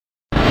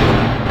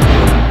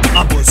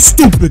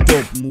Stupid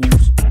dope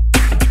moves.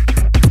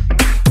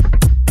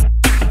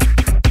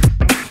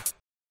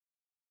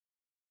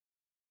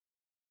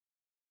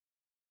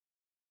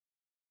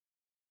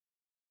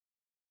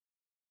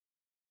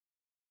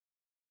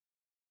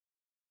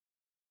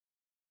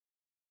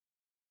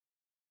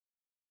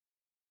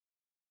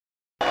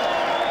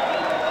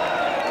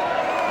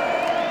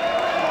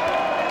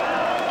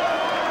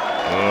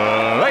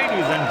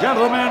 Ladies and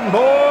gentlemen,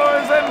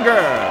 boys and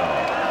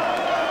girls,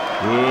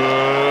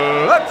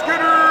 let's get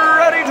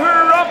ready to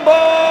rumble!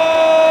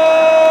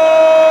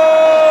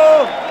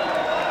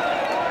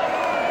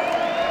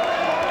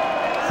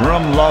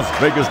 From Las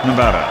Vegas,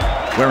 Nevada,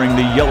 wearing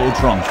the yellow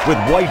trunks with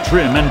white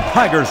trim and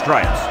tiger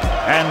stripes,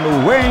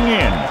 and weighing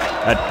in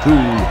at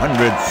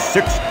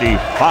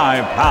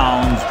 265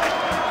 pounds,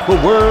 the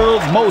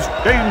world's most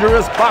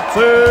dangerous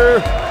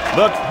boxer,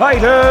 the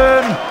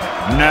Titan,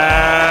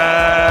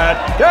 Nat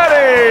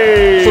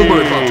Daddy!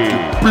 Somebody about to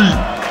get beat.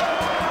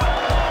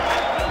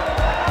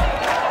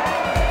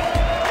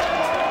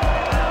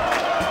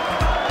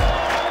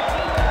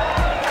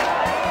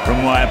 From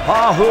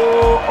Waipahu,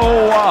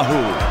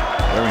 Oahu,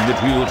 wearing the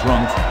teal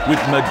trunks with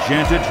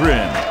magenta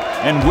trim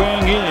and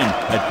weighing in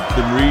at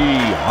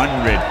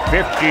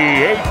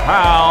 358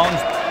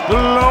 pounds, the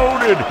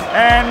loaded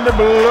and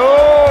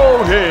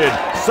bloated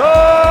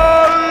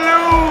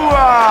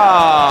Salua!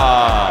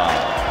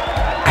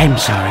 I'm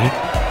sorry,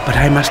 but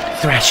I must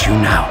thrash you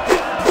now.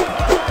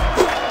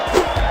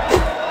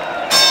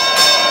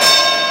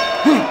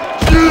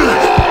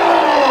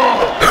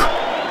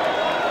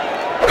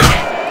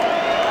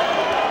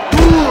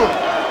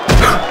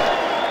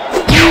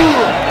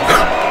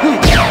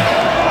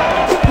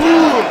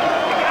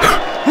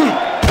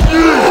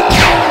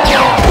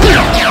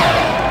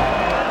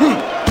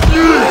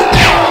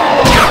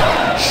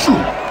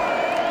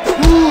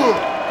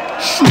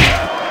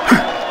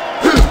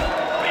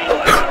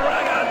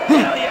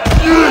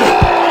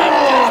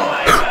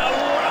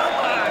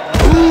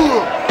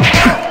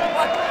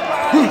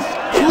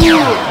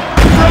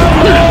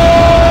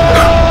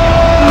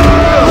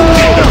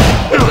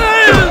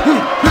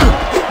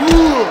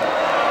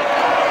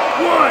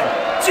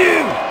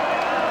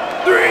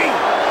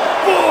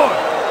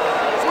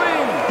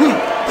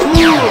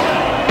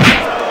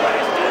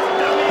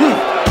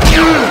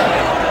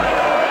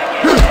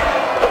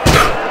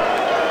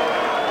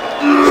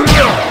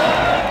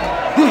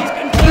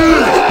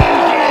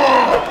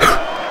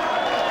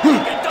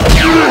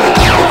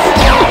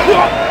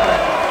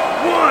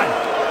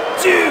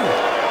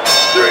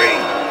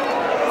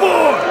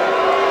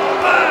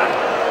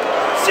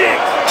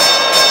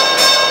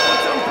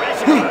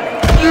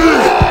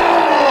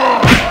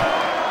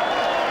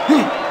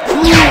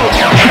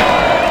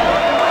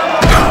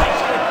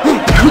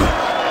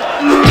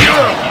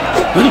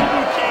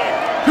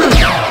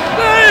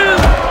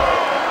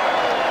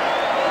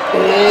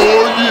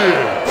 Oh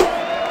yeah!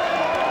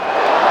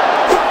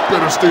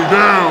 Better stay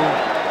down.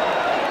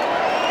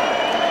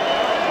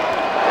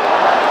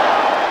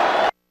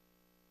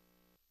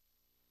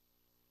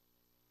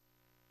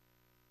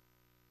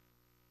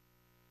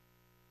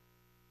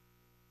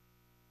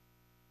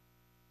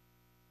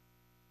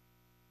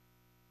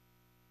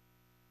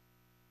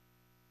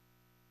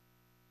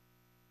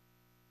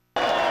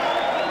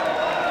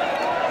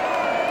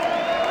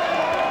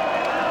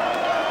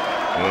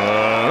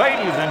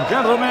 Ladies and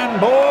gentlemen,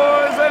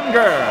 boys and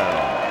girls,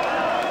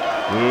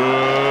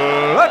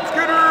 let's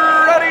get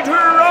ready to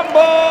rumble!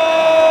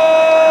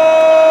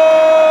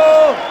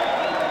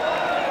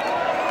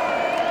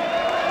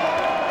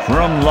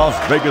 From Las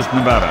Vegas,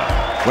 Nevada,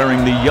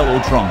 wearing the yellow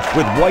trunks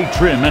with white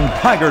trim and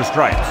tiger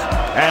stripes,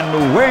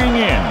 and weighing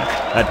in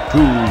at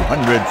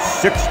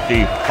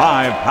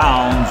 265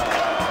 pounds,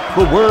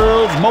 the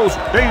world's most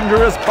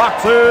dangerous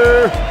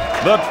boxer,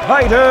 the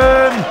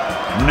Titan,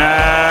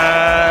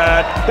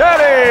 Nat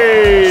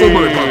Daddy!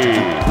 Somebody about to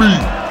get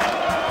beat.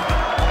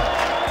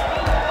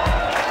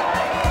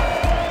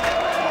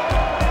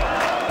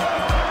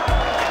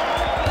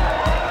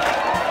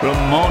 From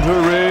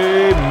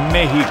Monterrey,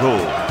 Mexico,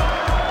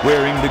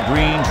 wearing the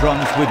green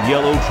trunks with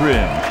yellow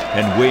trim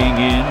and weighing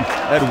in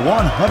at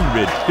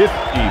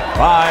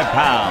 155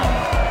 pounds,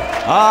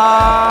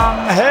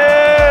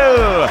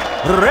 Angel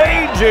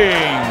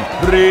Raging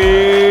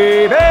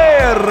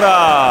Rivera!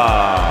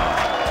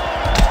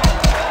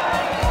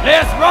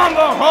 Let's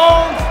rumble,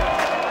 Holmes!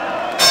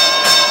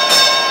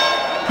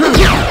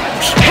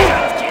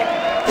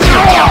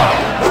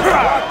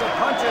 Rock the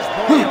punches,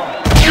 boy.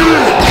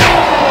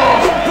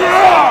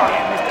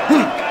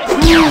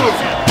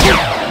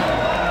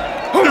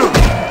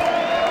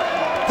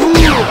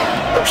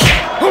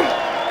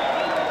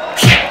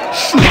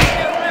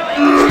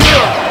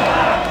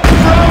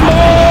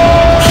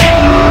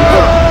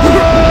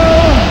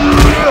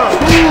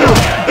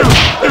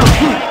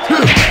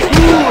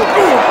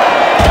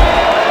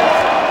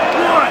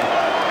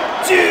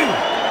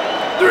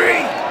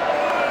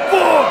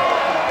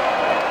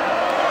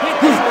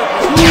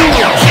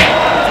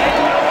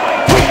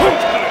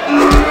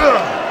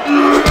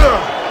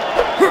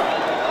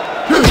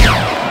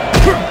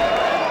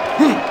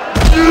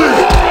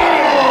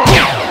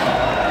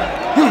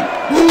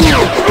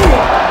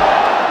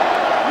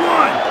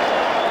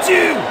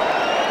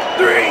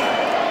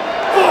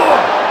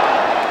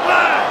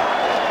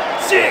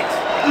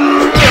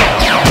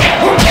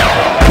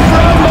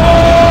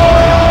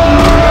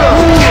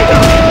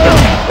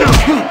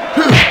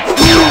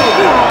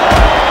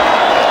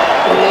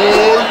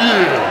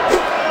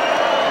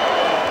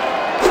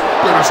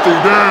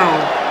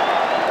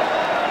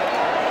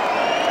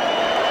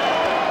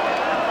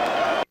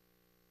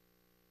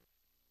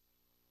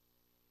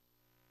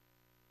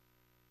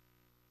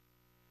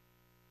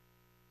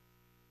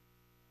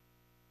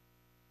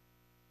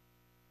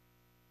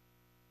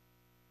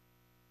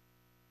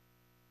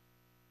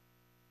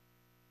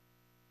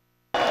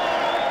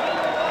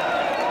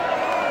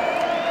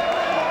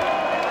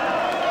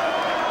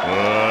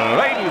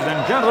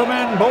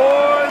 gentlemen,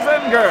 boys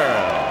and girls,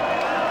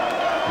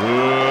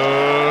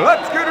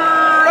 let's get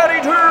ready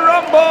to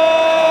rumble!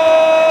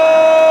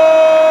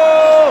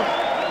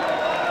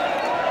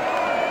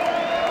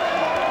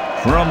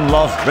 From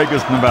Las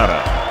Vegas,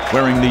 Nevada,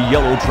 wearing the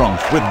yellow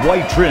trunks with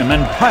white trim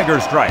and tiger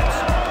stripes,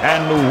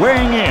 and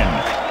weighing in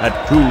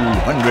at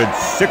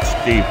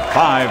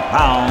 265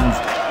 pounds,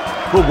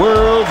 the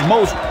world's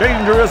most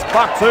dangerous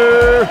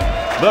boxer,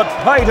 the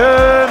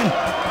Titan,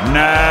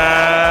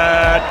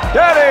 Nat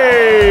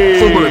Daddy!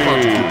 Somebody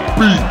about to get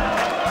beat.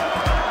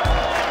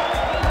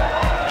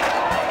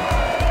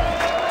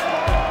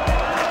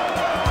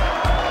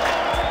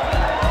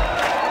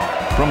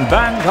 From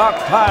Bangkok,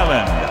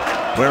 Thailand,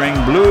 wearing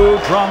blue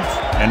trunks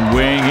and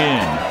weighing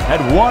in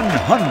at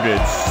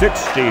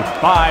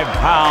 165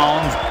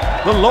 pounds,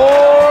 the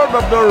Lord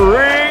of the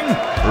Ring,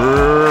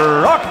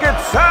 Rocket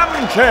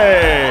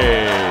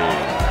Sanchez!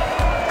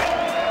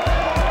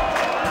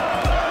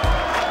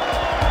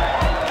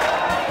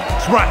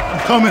 That's right, I'm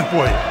coming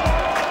for you.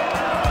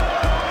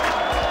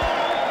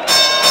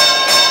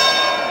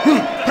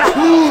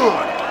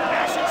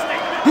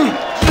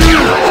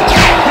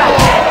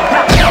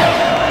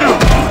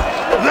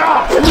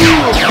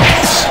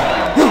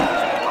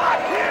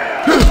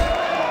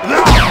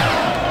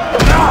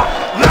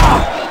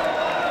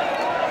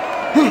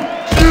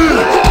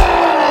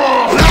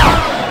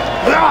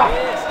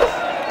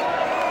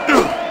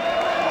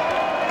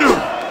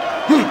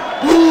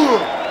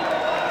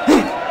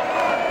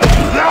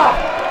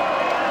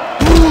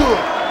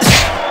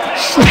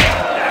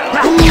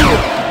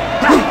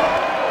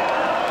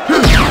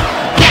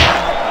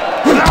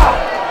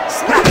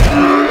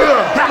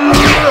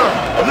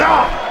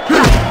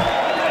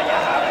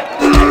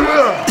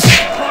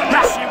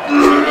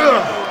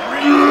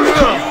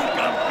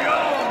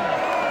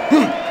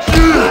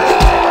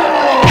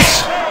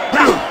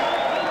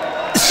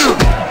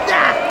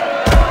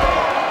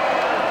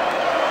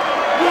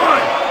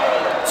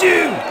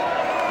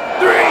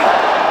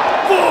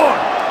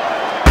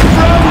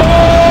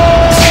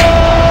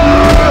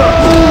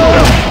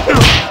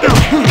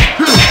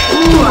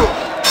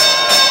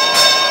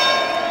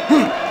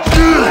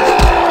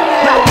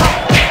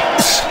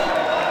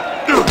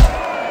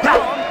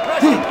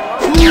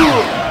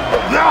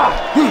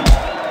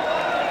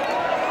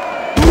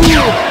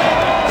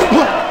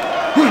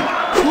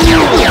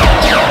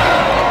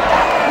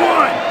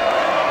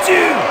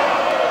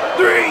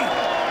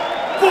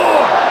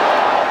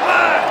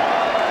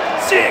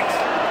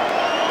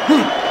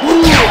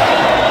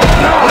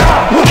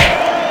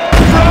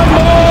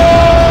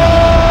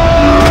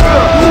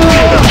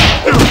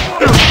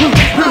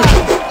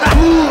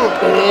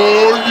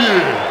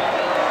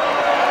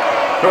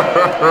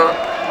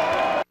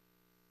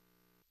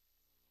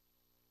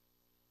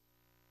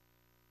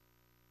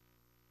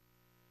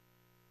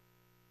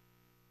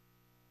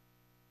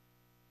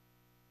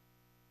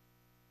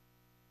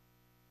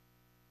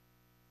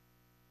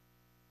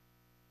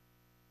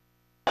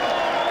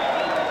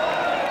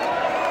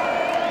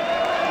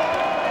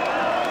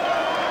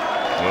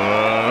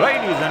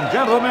 Ladies and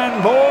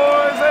gentlemen,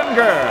 boys and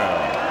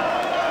girls,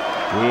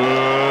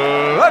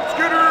 let's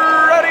get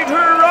ready to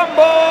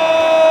rumble!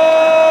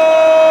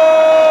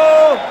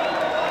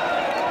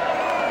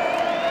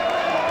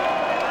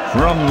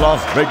 From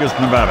Las Vegas,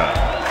 Nevada,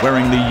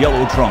 wearing the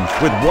yellow trunks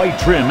with white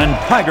trim and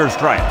tiger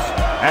stripes,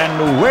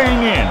 and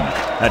weighing in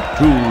at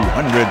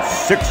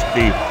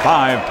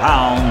 265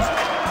 pounds,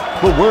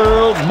 the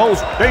world's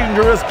most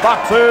dangerous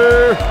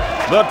boxer,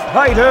 the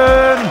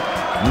Titan,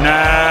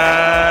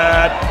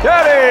 Nat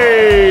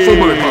Daddy!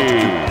 Somebody about to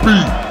get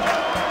beat.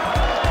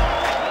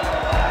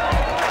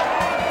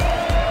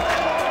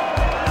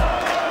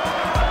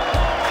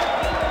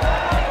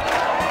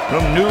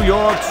 From New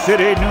York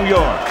City, New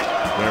York,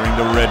 wearing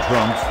the red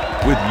trunks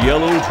with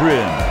yellow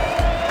trim,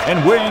 and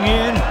weighing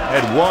in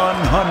at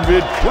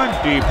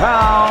 120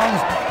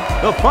 pounds,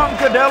 the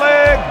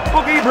Funkadelic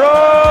Boogie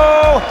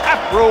Bro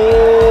Afro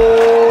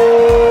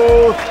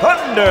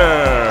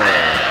Thunder!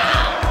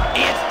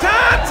 It's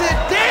time to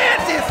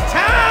dance! It's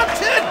time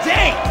to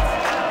dance!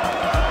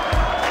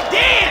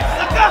 Dance,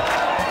 sucker!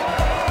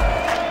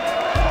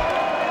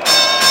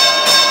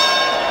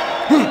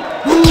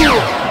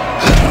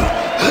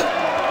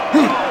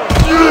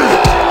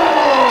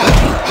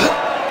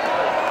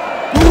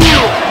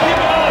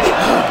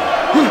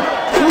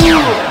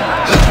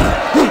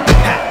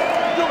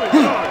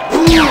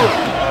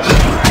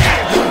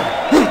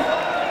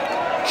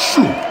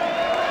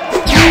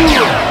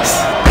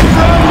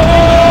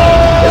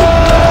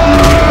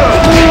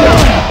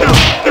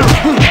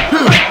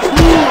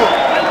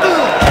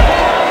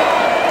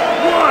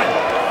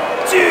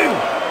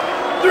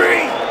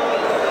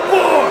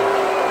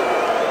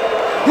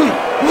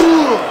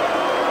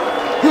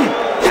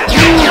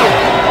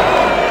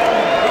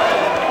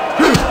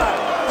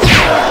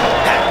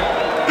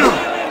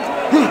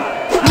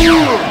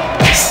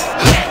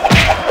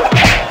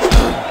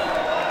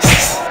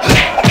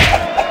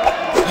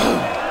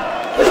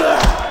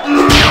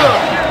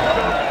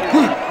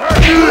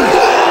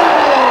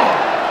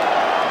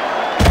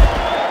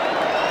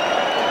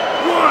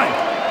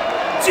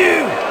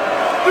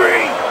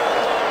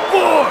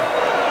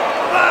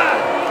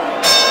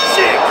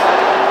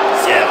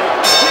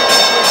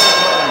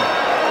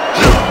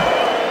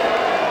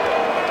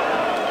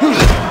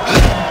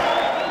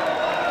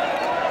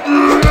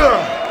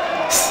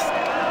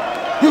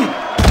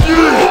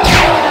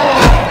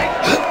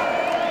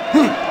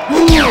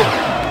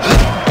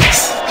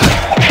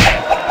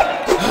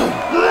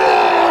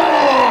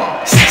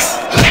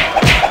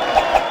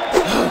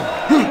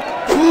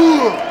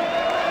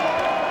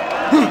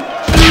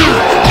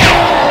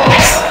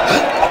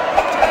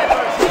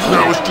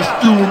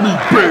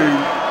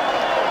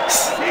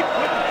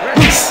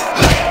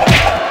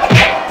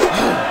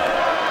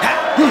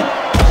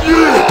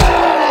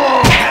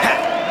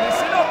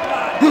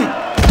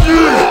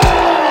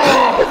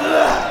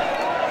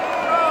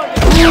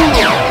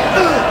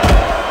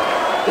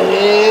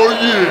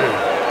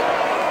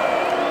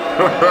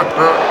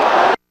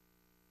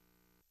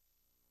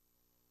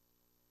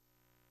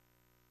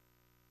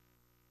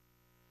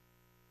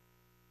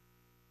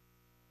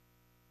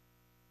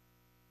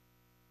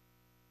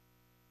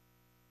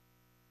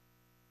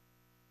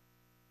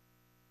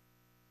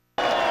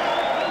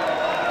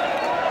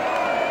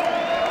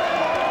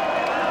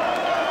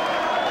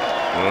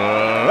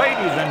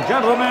 Ladies and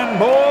gentlemen,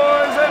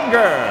 boys and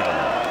girls,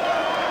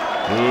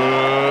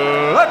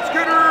 let's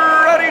get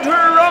ready to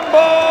rumble!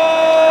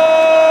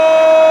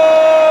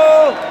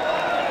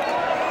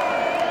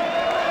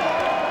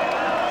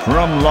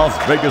 From Las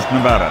Vegas,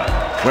 Nevada,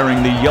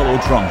 wearing the yellow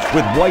trunks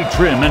with white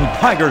trim and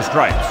tiger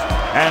stripes,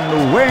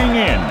 and weighing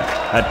in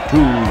at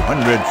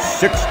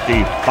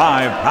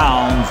 265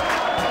 pounds,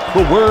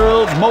 the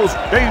world's most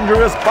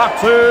dangerous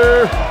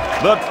boxer,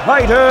 the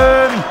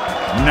Titan,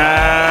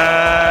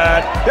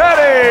 Nat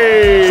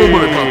Daddy!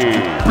 Somebody about to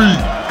get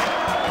beat.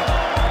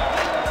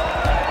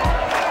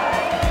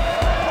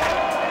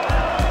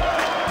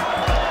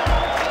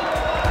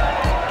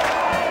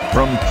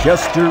 From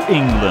Chester,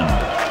 England,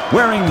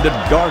 wearing the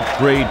dark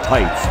gray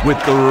tights with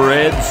the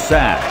red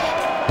sash,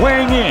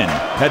 weighing in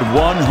at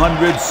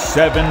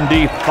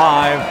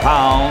 175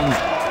 pounds,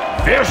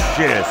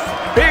 vicious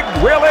Big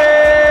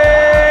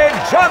Willie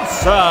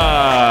Johnson!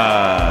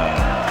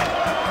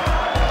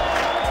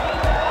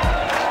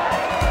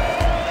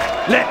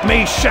 Let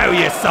me show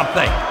you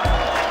something.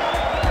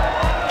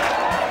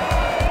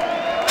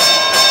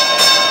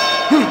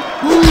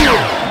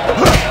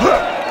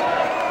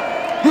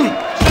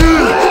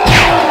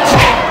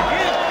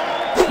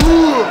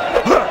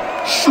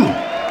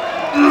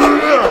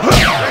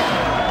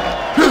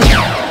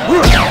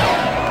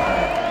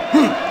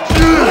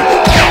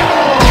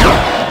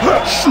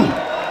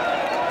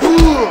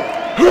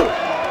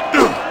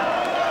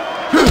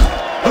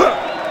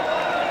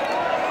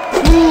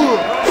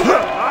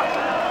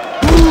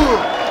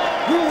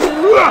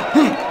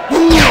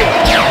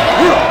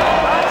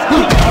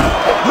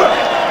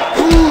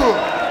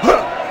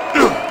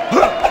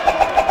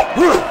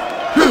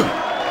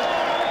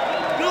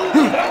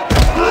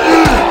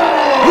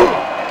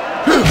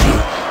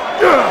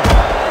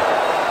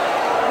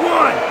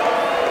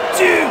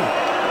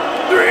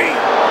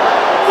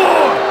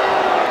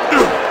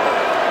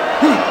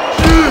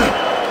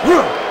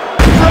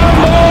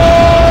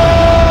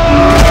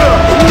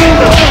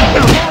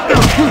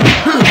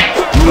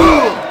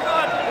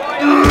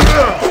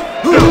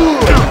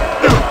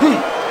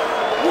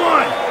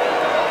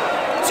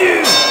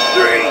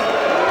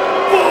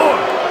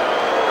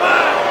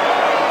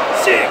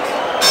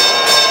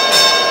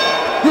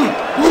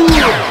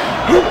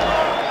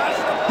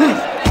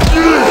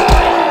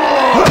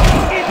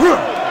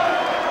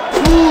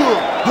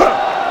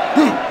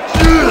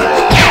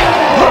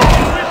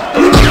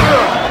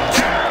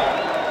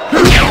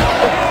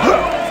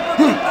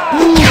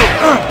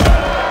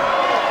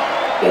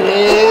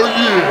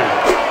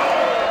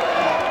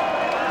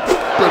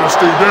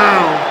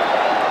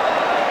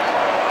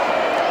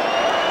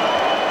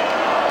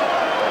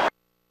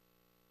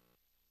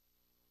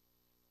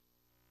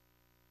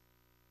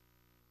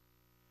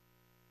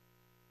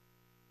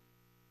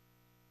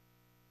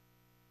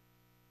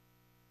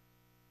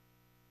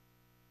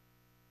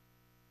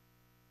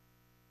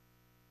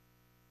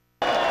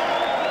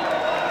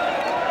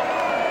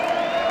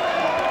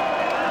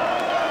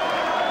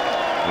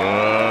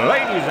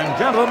 Ladies and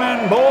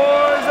gentlemen,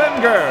 boys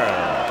and girls,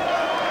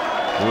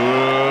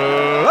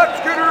 let's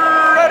get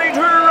ready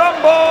to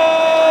rumble!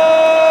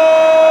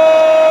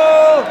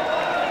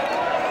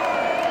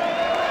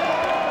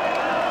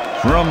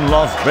 From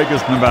Las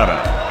Vegas,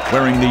 Nevada,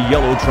 wearing the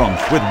yellow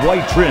trunks with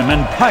white trim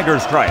and tiger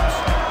stripes,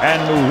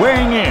 and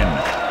weighing in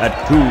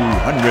at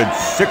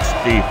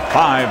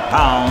 265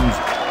 pounds,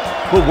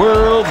 the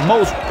world's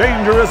most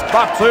dangerous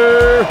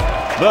boxer,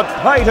 the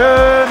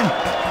Titan,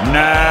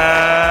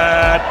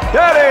 Nat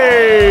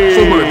Daddy!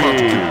 Somebody about to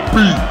get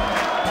beat.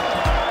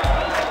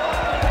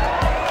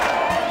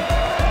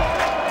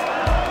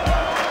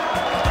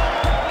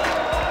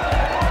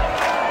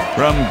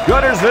 From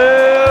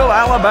Guttersville,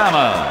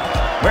 Alabama,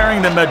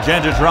 wearing the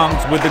magenta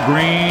trunks with the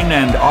green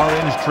and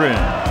orange trim,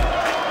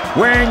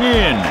 weighing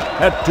in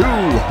at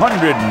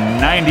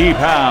 290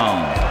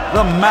 pounds,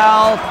 the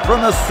mouth from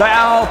the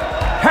south,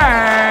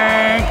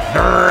 Hank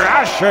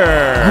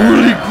Thrasher!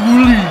 Coolie,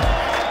 coolie.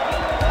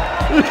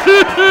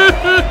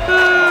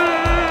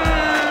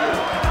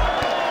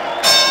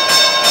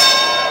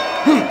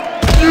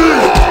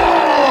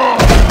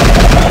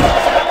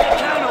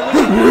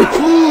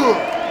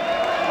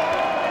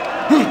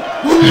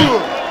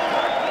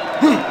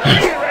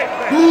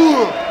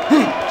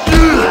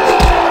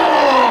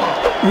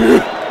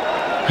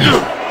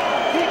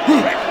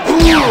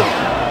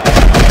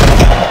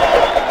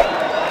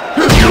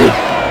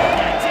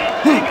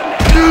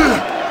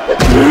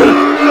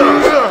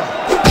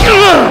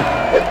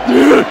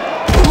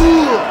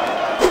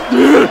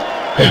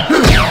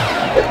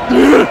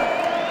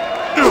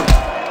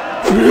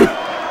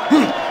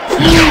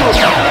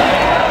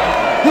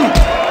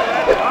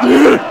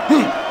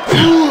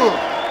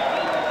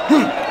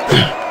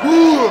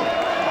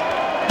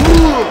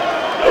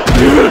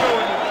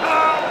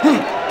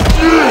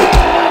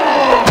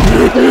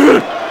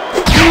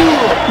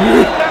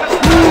 One,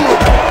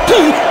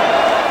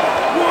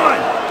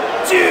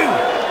 two,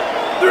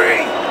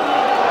 three,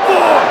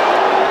 four.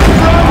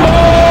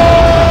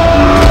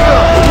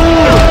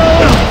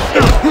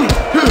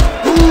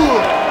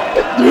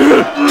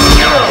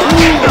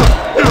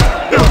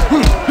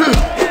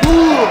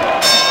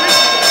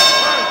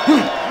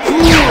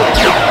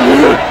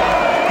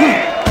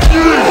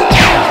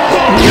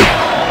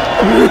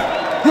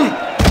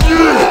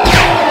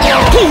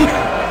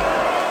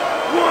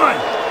 One,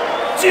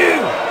 two,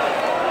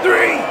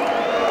 three,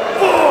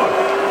 four,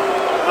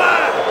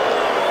 five,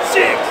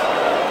 six,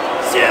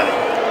 seven.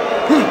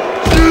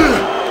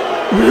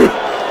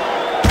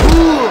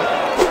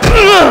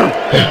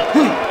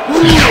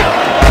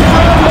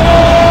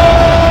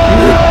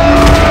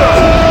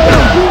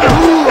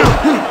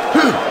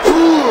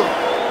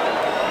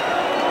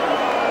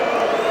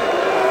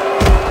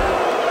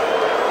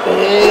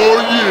 Oh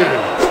yeah.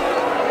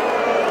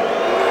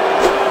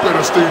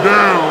 Better stay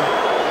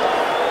down.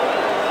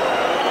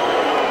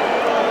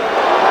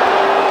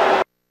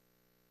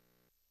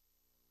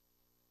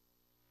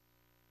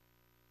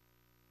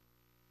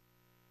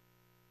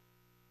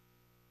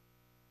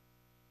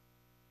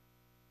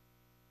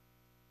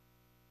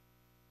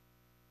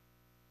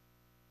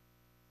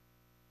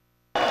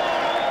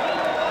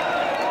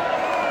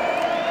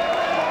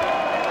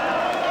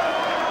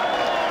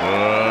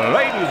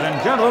 Ladies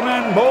and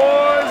gentlemen,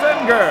 boys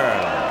and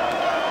girls,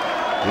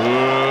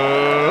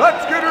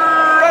 let's get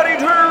ready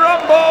to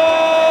rumble!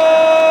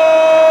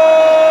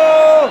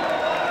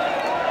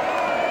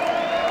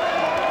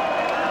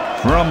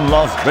 From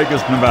Las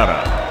Vegas,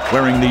 Nevada,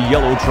 wearing the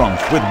yellow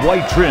trunks with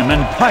white trim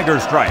and tiger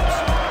stripes,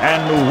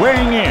 and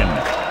weighing in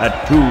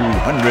at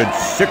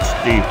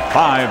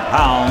 265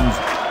 pounds,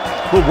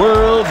 the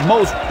world's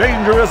most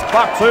dangerous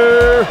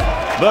boxer,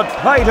 the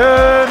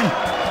Titan,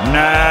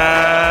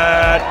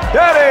 Nat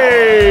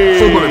Daddy!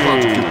 Somebody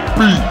about to get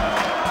beat.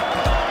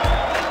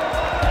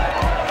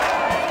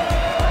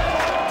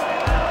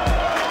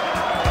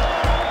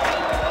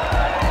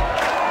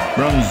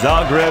 From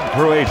Zagreb,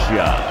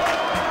 Croatia,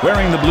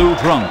 wearing the blue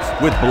trunks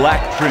with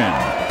black trim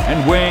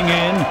and weighing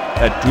in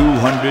at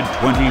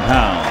 220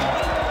 pounds,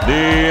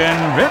 the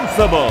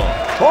invincible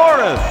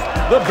Boris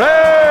the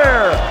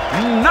Bear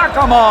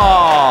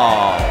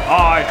Nakama!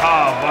 I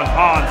have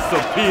enhanced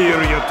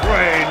superior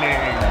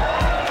training.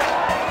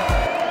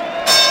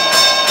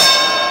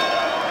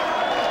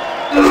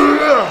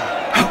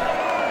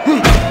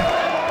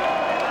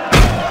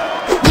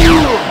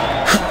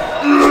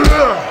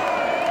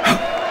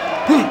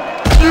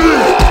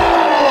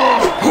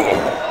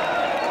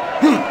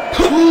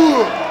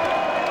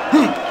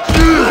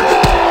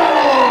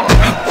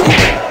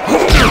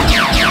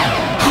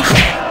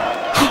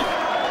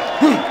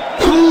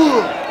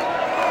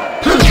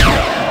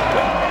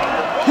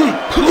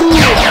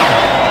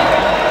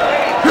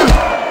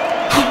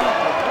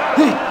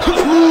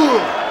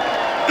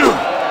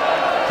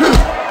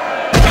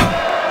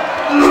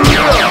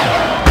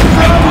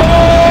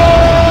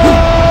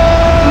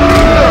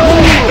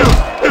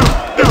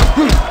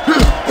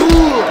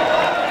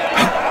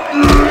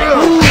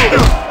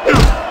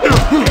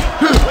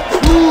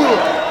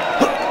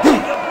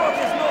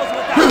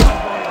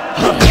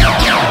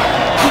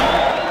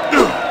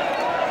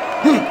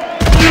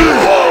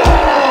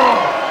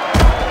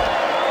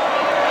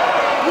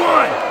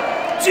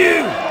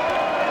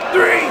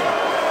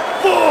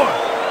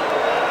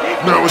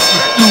 Now it's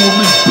just you and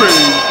me,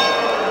 babe.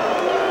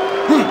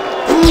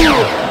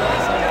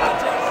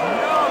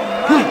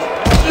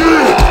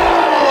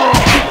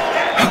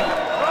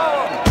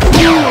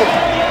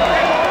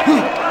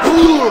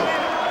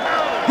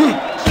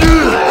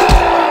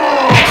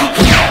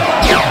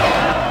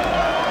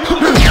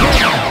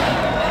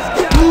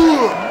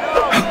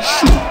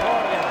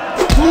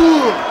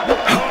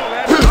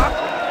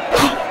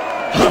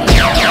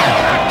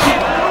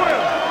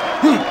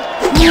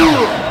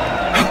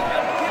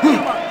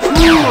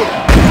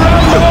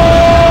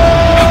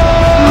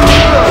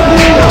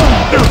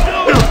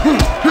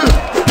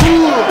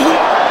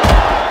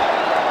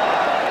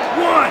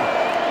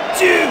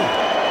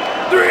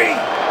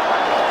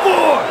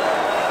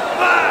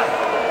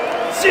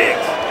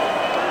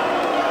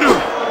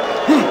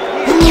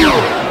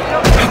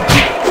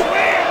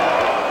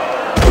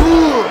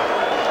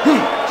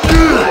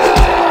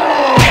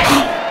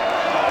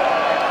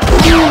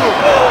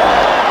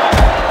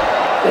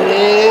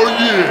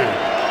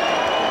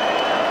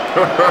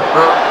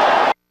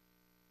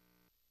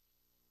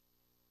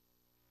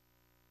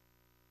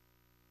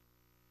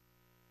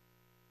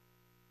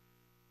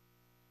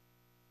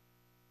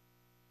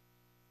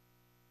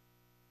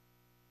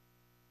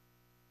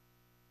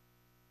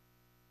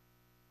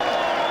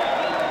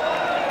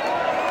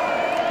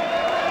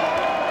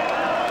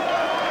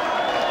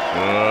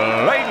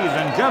 Ladies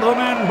and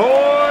gentlemen,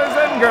 boys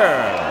and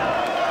girls,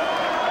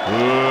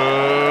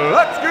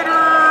 let's get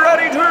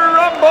ready to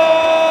rumble!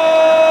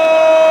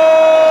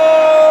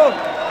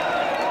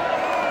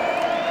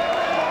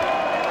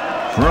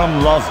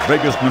 From Las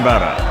Vegas,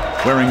 Nevada,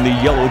 wearing the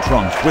yellow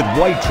trunks with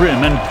white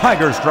trim and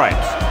tiger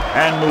stripes,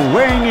 and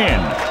weighing in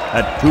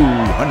at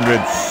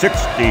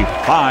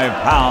 265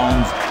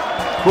 pounds,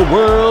 the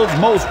world's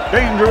most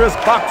dangerous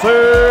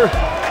boxer,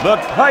 the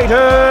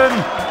Titan,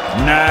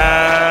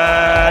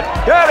 Nat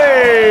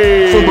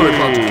Daddy! Somebody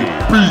about to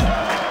get beat.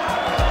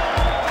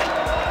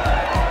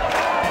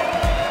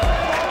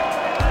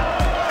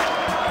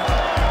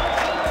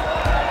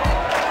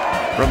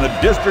 From the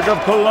District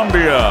of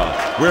Columbia,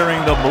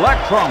 wearing the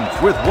black trunks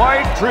with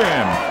white trim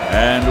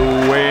and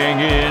weighing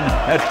in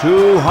at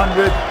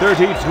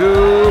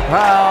 232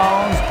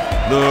 pounds,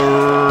 the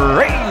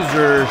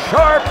razor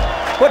sharp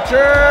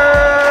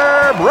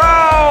Butcher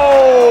Brown!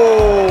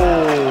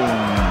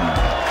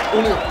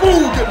 Only a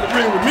fool get in the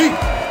ring with me.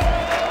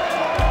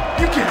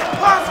 You can't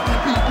possibly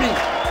beat me.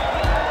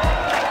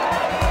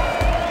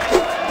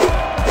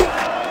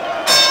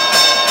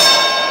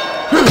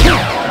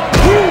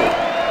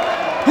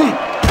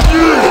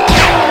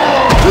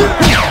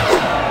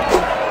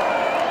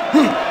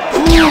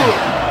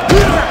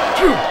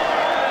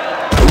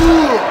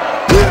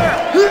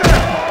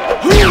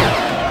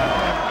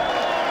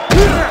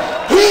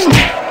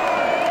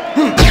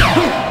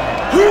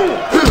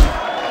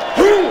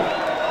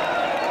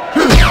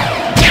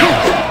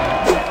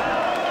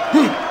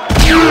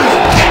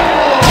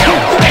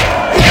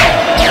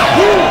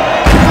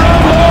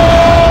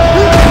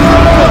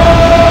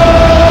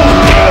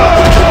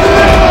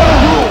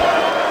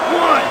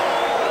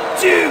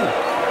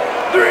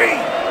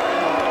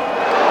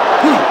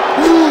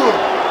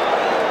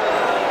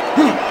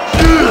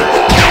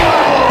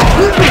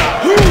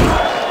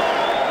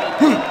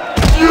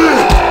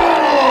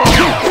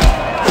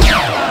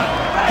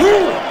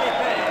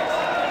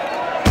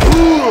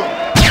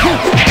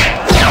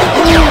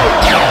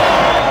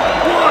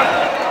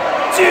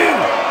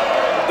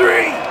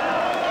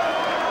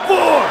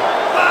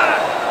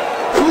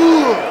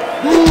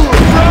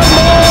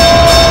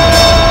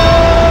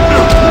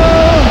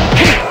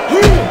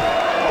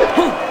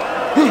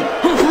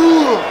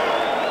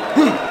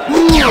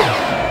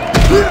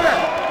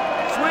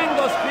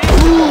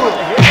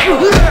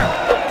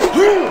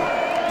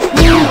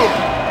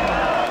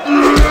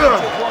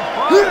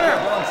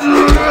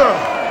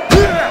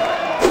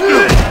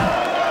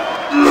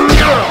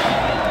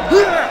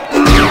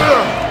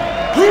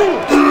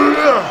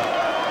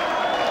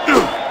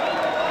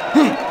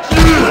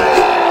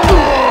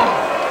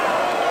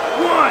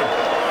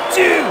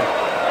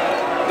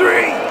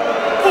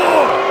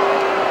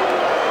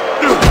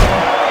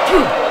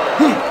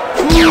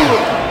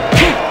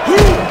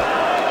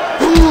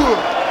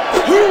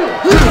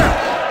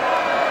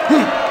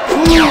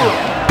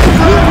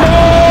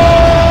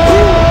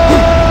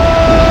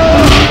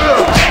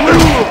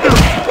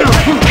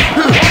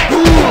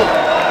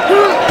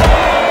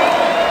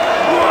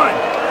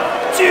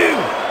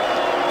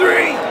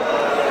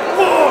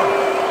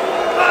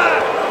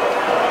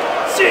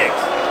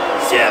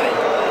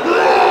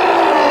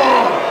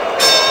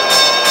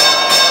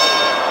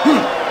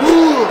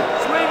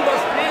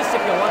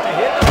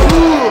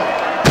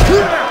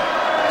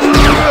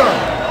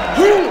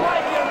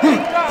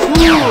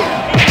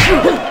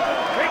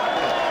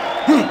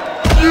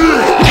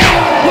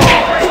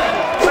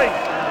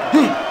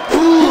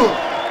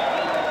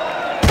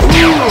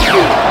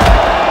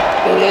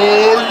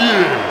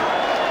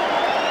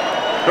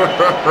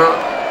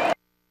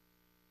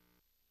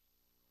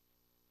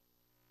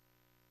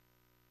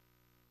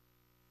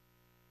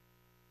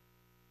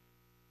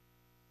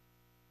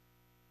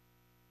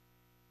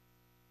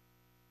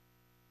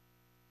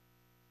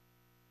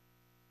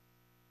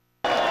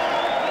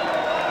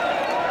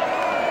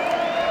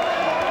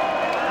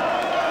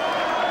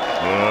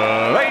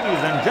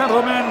 Ladies and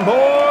gentlemen,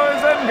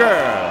 boys and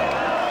girls,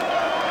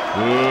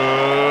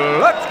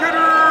 let's get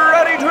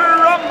ready to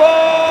rumble!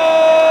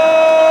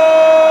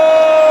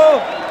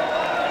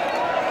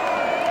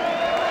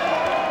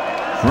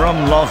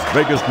 From Las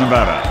Vegas,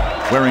 Nevada,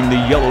 wearing the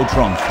yellow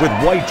trunks with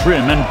white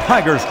trim and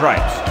tiger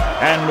stripes,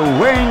 and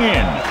weighing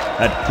in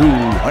at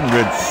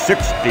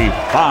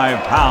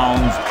 265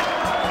 pounds,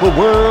 the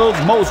world's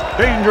most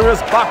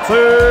dangerous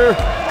boxer,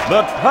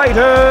 the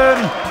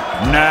Titan,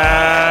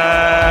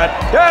 Nat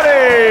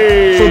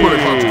Daddy! Somebody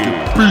about to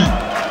get beat.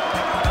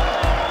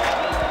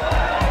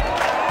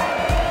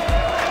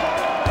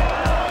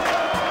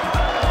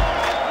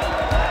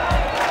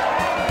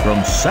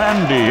 From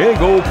San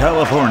Diego,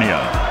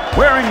 California,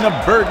 wearing the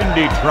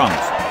burgundy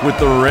trunks with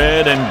the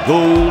red and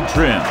gold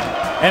trim,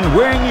 and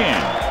weighing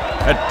in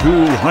at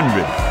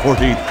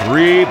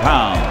 243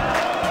 pounds,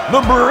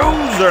 the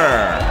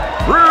Bruiser,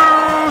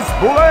 Bruce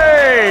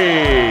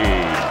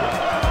Blade!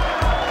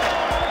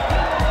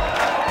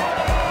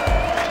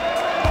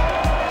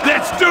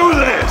 Let's do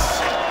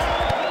this!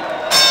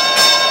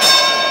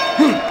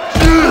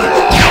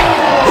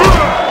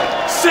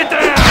 Sit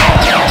down!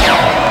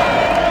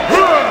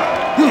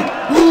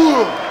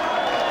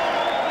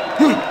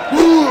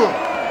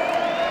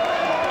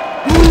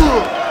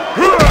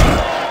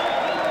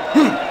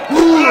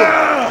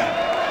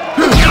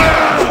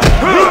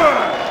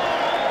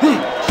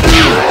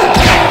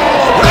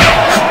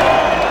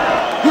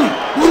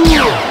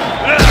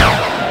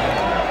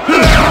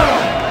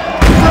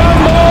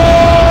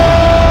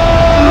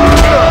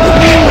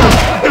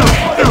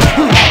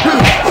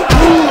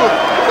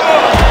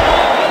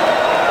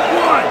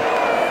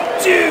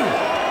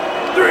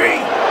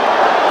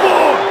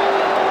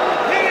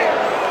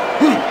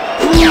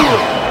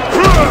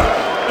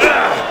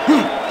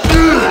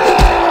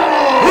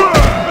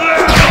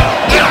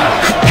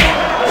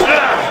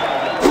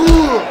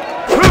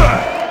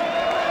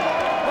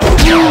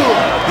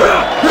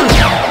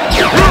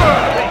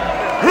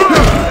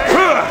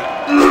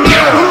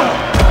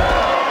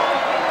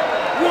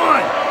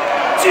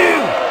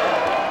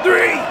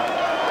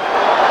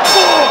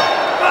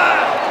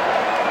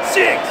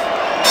 6.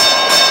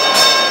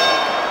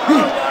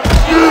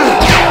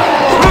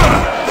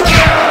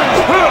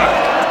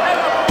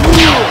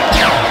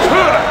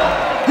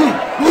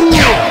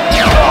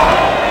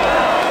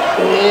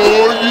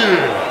 Oh,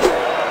 yeah.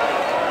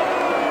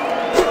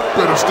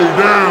 Better stay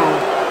down.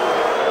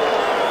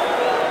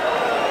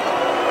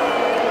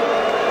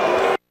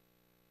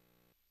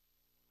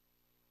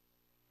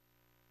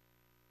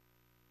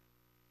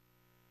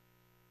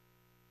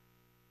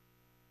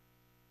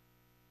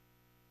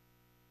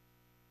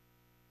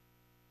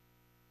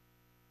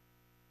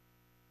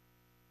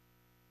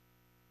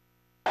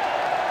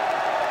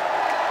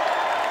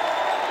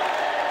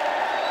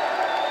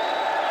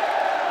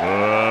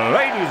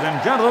 Ladies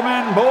and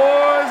gentlemen,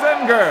 boys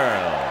and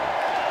girls,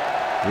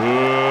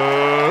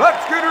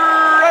 let's get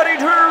ready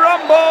to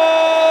rumble!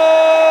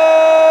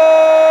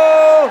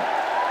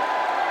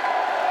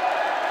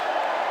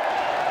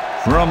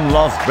 From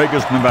Las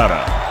Vegas,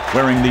 Nevada,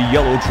 wearing the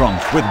yellow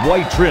trunks with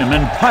white trim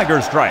and tiger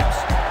stripes,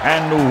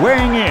 and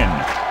weighing in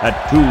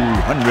at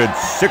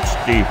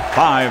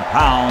 265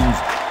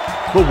 pounds,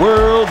 the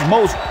world's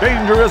most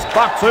dangerous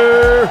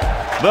boxer,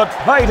 the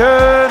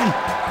Titan,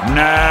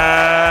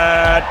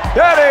 Nat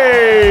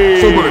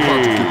Daddy! Somebody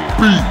about to get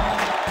beat.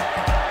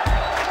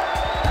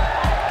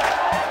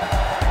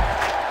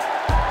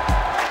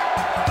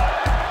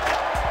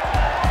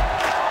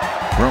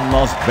 From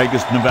Las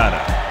Vegas,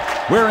 Nevada,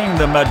 wearing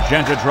the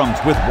magenta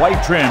trunks with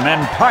white trim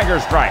and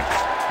tiger stripes,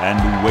 and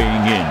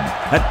weighing in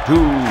at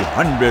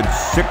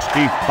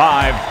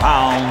 265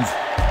 pounds,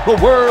 the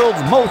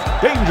world's most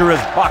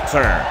dangerous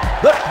boxer,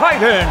 the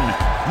Titan,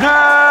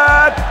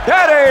 Nat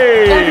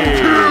Daddy! I can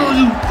kill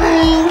you,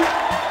 fool!